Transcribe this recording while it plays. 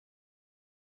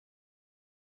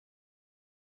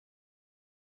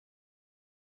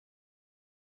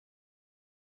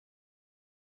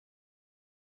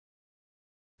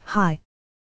Hi.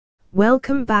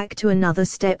 Welcome back to another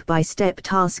step-by-step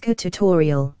Tasker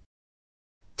tutorial.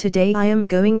 Today I am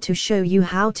going to show you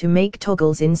how to make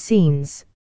toggles in scenes.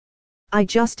 I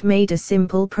just made a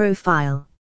simple profile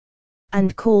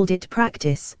and called it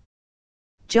practice,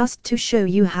 just to show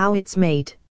you how it's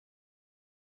made.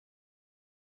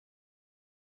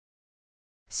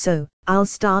 So, I'll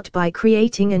start by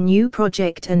creating a new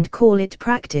project and call it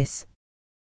practice.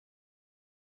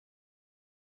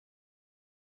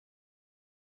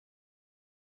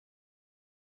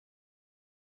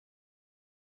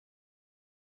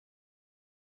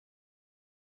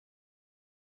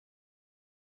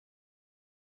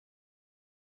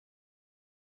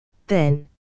 Then,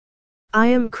 I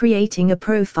am creating a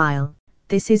profile.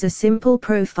 This is a simple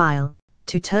profile.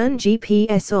 To turn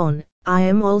GPS on, I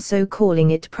am also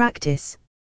calling it practice.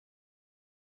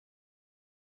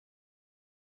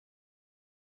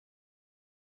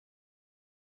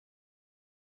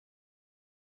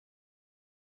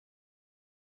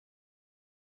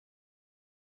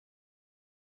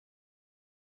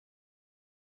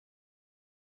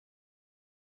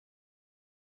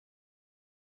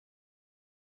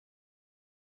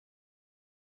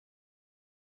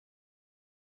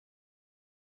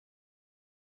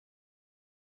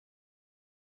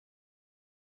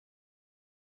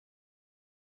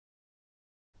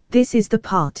 This is the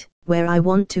part where I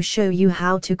want to show you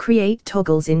how to create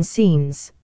toggles in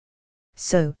scenes.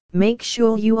 So, make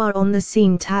sure you are on the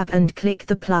Scene tab and click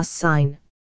the plus sign.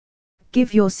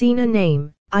 Give your scene a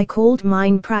name. I called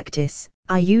mine Practice.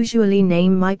 I usually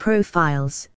name my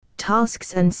profiles,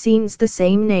 tasks and scenes the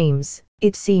same names.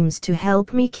 It seems to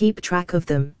help me keep track of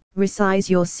them. Resize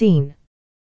your scene.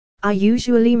 I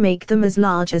usually make them as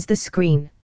large as the screen.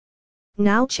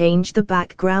 Now change the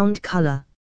background color.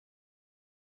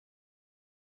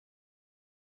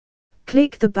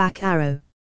 Click the back arrow.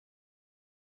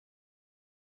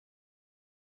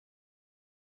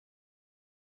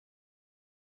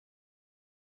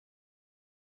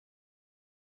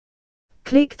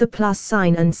 Click the plus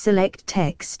sign and select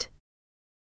text.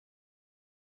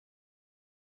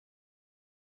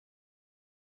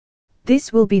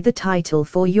 This will be the title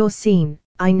for your scene.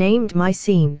 I named my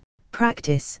scene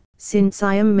Practice, since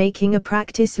I am making a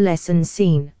practice lesson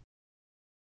scene.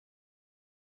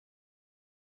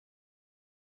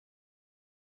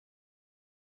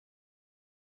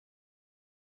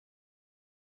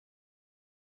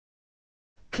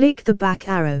 Click the back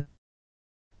arrow.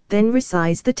 Then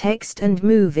resize the text and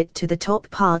move it to the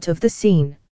top part of the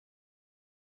scene.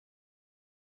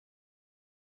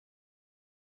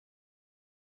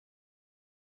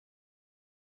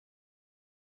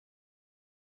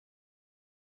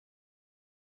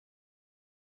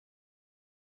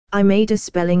 I made a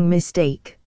spelling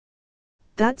mistake.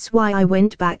 That's why I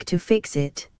went back to fix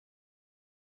it.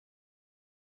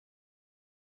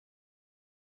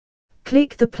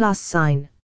 Click the plus sign.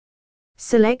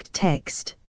 Select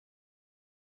text.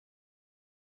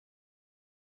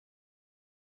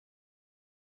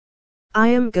 I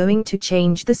am going to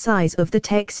change the size of the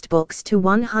text box to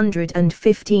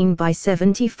 115 by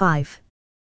 75.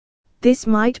 This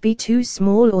might be too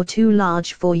small or too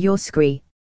large for your screen.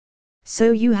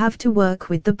 So you have to work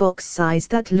with the box size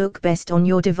that look best on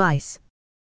your device.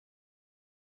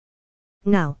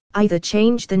 Now, either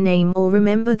change the name or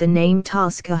remember the name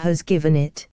Tasker has given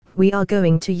it. We are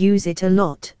going to use it a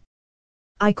lot.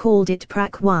 I called it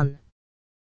Prac1.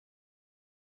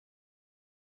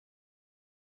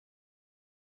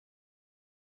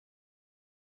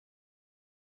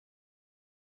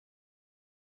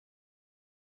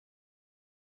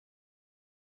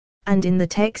 And in the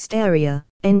text area,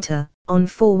 enter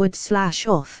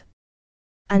on/off.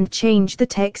 And change the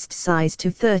text size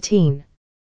to 13.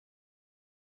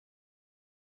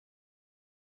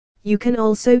 You can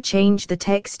also change the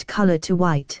text color to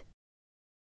white.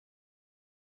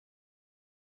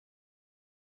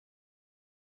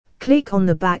 Click on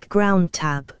the Background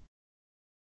tab.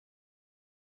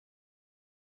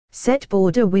 Set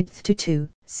border width to 2,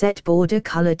 set border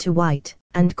color to white,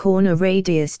 and corner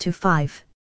radius to 5.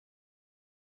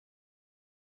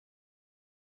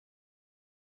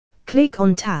 Click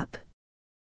on Tab.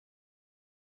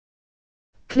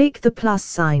 Click the plus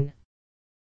sign.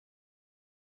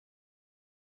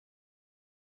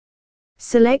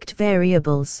 Select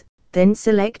Variables, then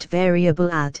select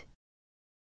Variable Add.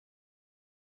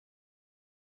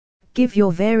 Give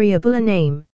your variable a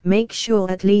name, make sure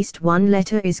at least one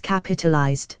letter is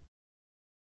capitalized.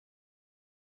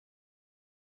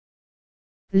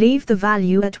 Leave the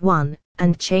value at 1,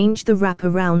 and change the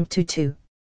wraparound to 2.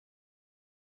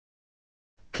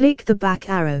 Click the back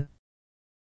arrow.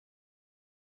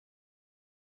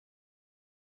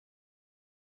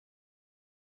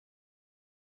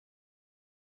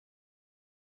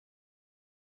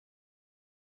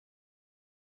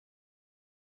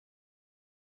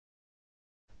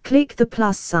 Click the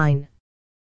plus sign.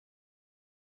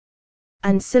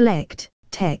 And select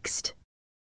Text.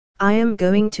 I am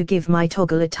going to give my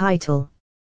toggle a title.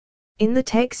 In the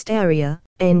text area,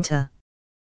 enter.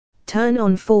 Turn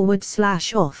on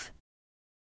 /off.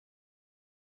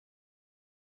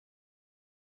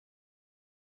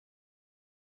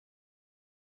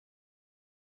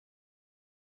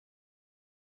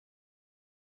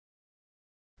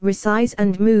 Resize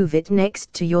and move it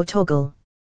next to your toggle.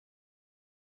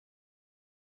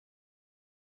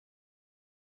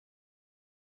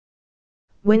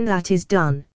 When that is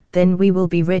done, then we will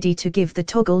be ready to give the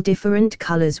toggle different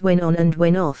colors when on and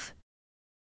when off.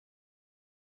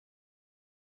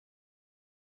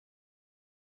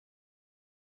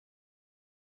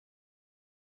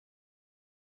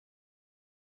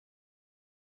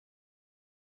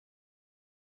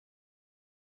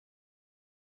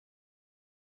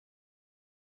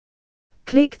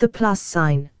 Click the plus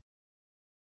sign.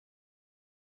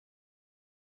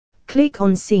 Click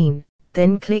on Scene,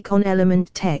 then click on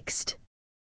Element Text.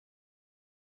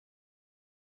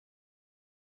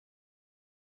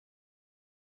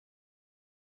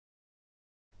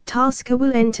 Tasker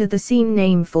will enter the scene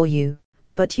name for you,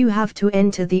 but you have to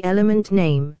enter the element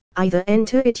name. Either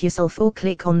enter it yourself or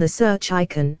click on the search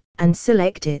icon and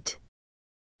select it.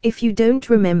 If you don't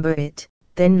remember it,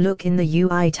 then look in the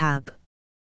UI tab.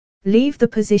 Leave the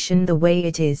position the way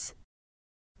it is.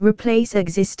 Replace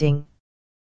existing.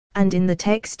 And in the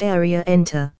text area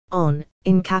enter on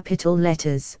in capital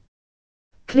letters.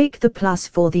 Click the plus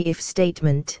for the if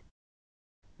statement.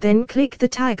 Then click the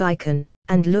tag icon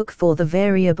and look for the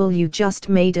variable you just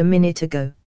made a minute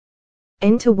ago.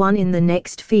 Enter 1 in the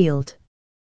next field.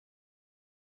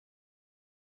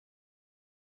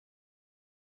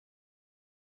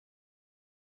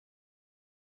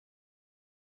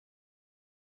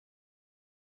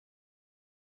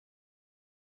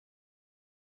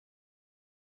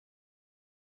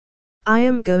 I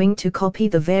am going to copy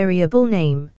the variable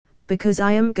name, because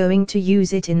I am going to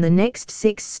use it in the next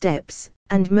 6 steps,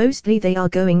 and mostly they are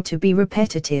going to be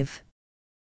repetitive.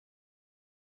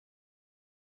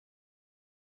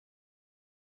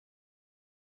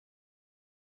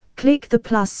 Click the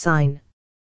plus sign.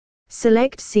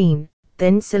 Select Scene,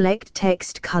 then select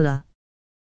Text Color.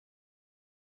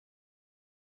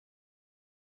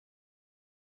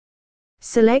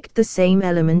 Select the same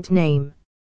element name.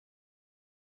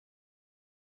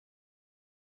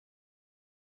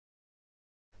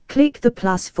 Click the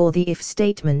plus for the if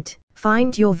statement,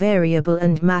 find your variable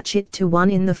and match it to 1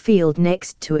 in the field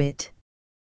next to it.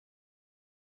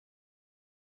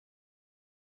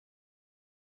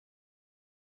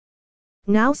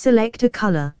 Now select a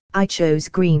color. I chose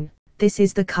green. This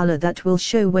is the color that will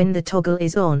show when the toggle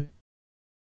is on.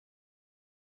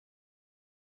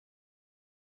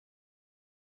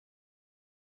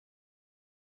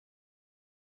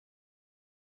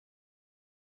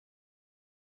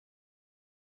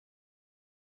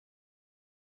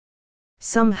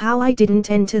 Somehow I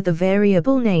didn't enter the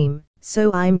variable name,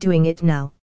 so I'm doing it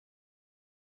now.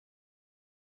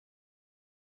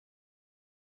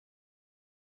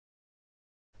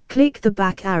 Click the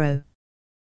back arrow.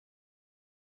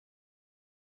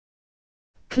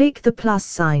 Click the plus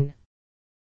sign.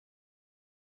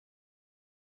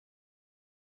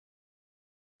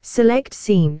 Select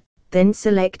Scene, then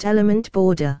select Element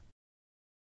Border.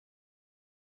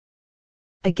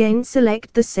 Again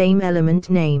select the same element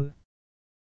name.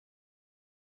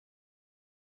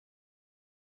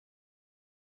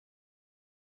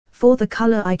 For the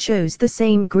color I chose the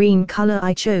same green color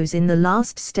I chose in the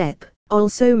last step.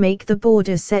 Also make the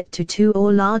border set to 2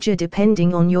 or larger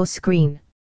depending on your screen.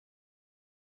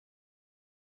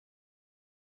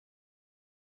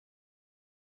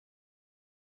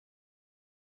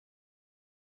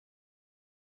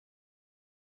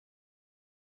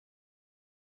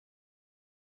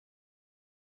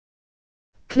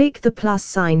 Click the plus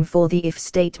sign for the if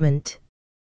statement.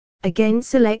 Again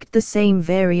select the same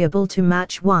variable to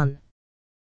match 1.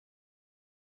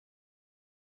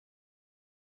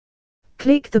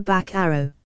 Click the back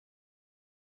arrow.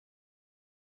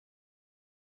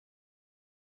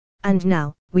 And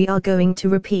now, we are going to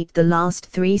repeat the last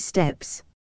 3 steps.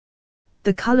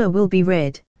 The color will be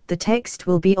red, the text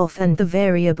will be off and the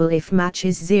variable if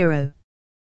matches 0.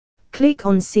 Click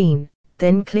on Scene,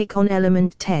 then click on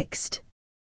Element Text.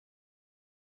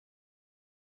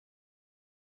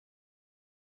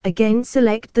 Again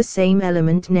select the same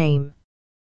element name.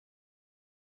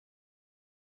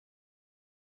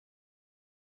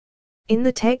 In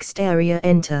the text area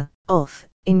enter, off,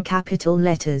 in capital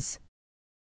letters.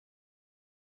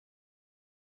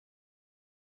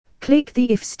 Click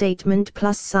the if statement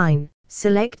plus sign,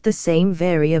 select the same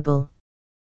variable.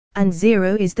 And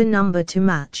 0 is the number to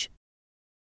match.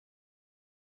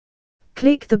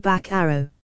 Click the back arrow.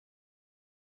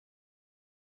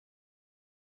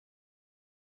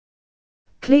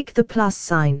 Click the plus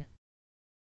sign.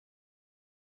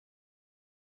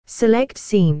 Select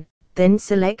scene, then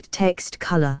select text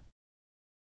color.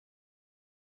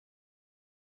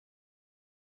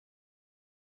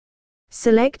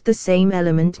 Select the same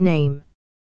element name.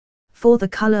 For the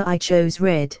color I chose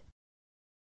red.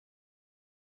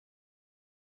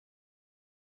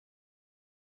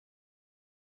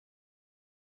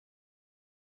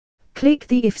 Click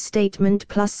the if statement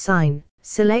plus sign,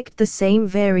 select the same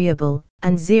variable,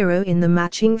 and 0 in the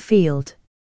matching field.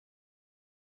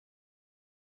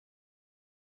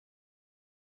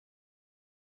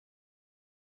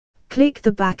 Click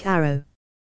the back arrow.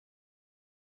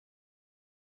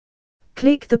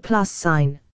 Click the plus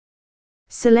sign.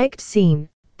 Select scene,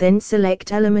 then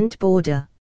select element border.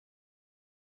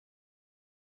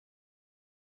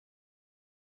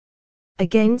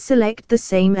 Again select the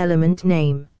same element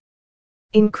name.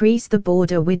 Increase the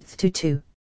border width to 2.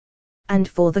 And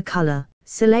for the color,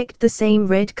 select the same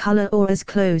red color or as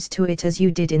close to it as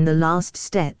you did in the last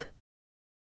step.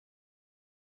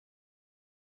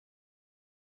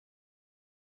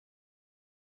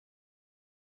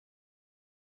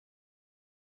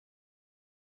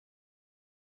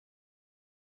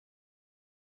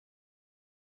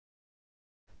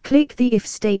 Click the if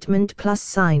statement plus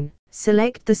sign,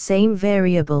 select the same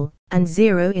variable, and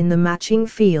 0 in the matching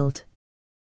field.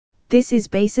 This is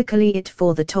basically it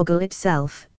for the toggle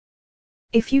itself.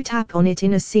 If you tap on it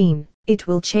in a scene, it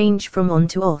will change from on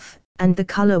to off, and the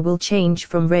color will change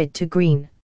from red to green.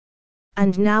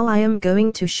 And now I am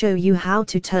going to show you how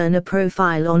to turn a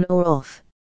profile on or off.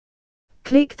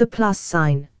 Click the plus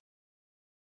sign.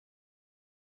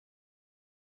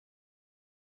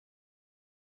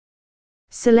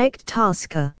 Select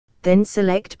Tasker, then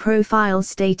select Profile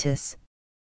Status.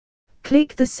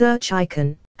 Click the search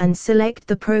icon, and select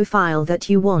the profile that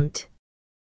you want.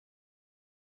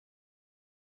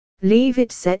 Leave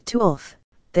it set to off,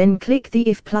 then click the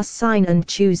if plus sign and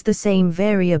choose the same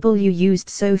variable you used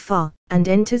so far, and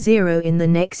enter 0 in the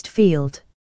next field.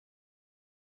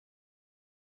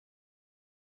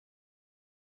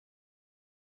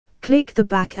 Click the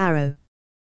back arrow.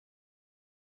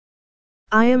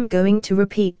 I am going to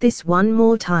repeat this one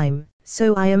more time,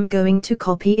 so I am going to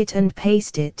copy it and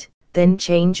paste it, then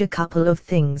change a couple of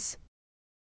things.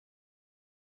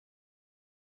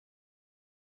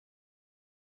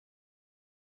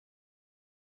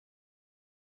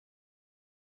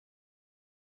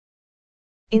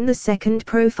 In the second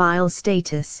profile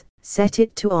status, set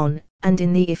it to on, and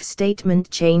in the if statement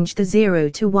change the 0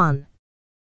 to 1.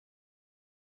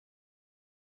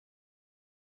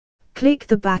 Click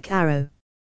the back arrow.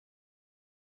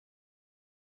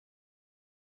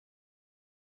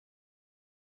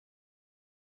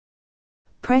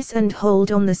 Press and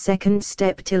hold on the second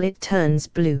step till it turns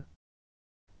blue.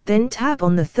 Then tap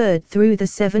on the third through the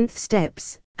 7th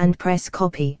steps, and press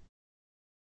copy.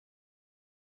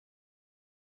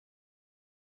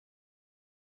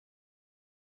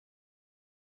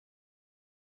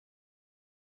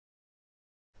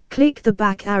 Click the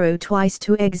back arrow twice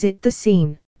to exit the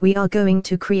scene. We are going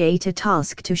to create a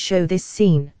task to show this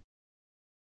scene.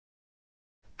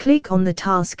 Click on the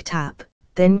Task tab,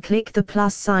 then click the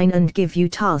plus sign and give your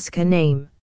task a name.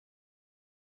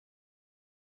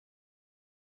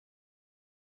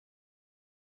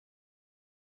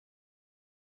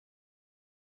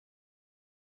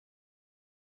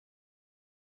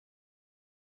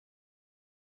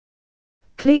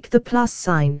 Click the plus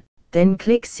sign, then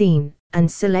click Scene,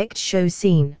 and select Show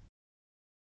Scene.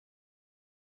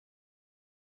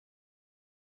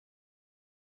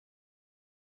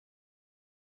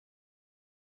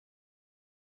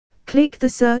 Click the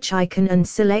search icon and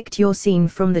select your scene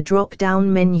from the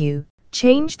drop-down menu.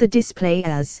 Change the display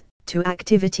as to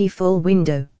Activity Full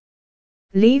Window.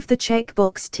 Leave the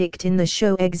checkbox ticked in the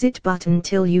Show Exit button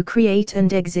till you create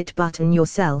an exit button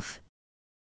yourself,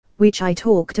 which I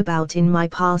talked about in my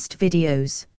past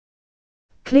videos.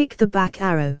 Click the back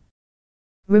arrow.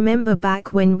 Remember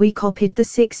back when we copied the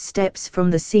 6 steps from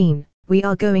the scene, we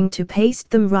are going to paste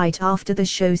them right after the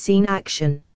Show Scene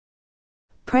action.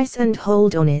 Press and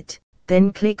hold on it,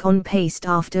 then click on Paste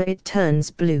after it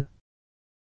turns blue.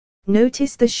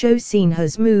 Notice the Show Scene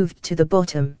has moved to the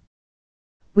bottom.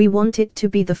 We want it to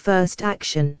be the first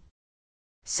action.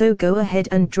 So go ahead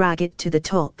and drag it to the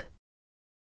top.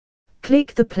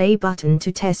 Click the play button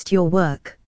to test your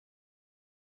work.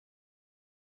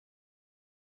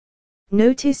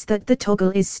 Notice that the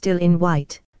toggle is still in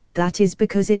white, that is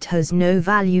because it has no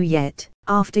value yet.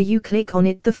 After you click on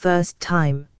it the first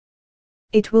time,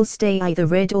 it will stay either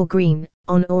red or green,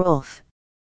 on or off.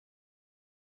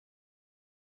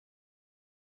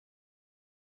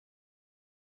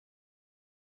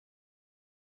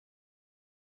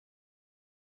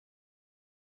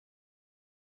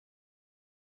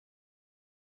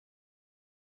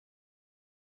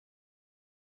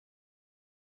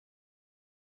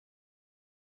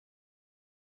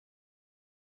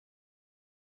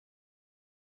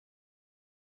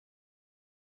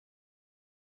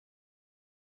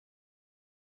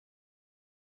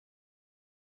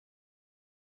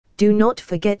 Do not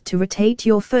forget to rotate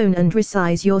your phone and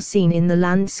resize your scene in the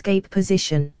landscape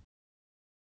position.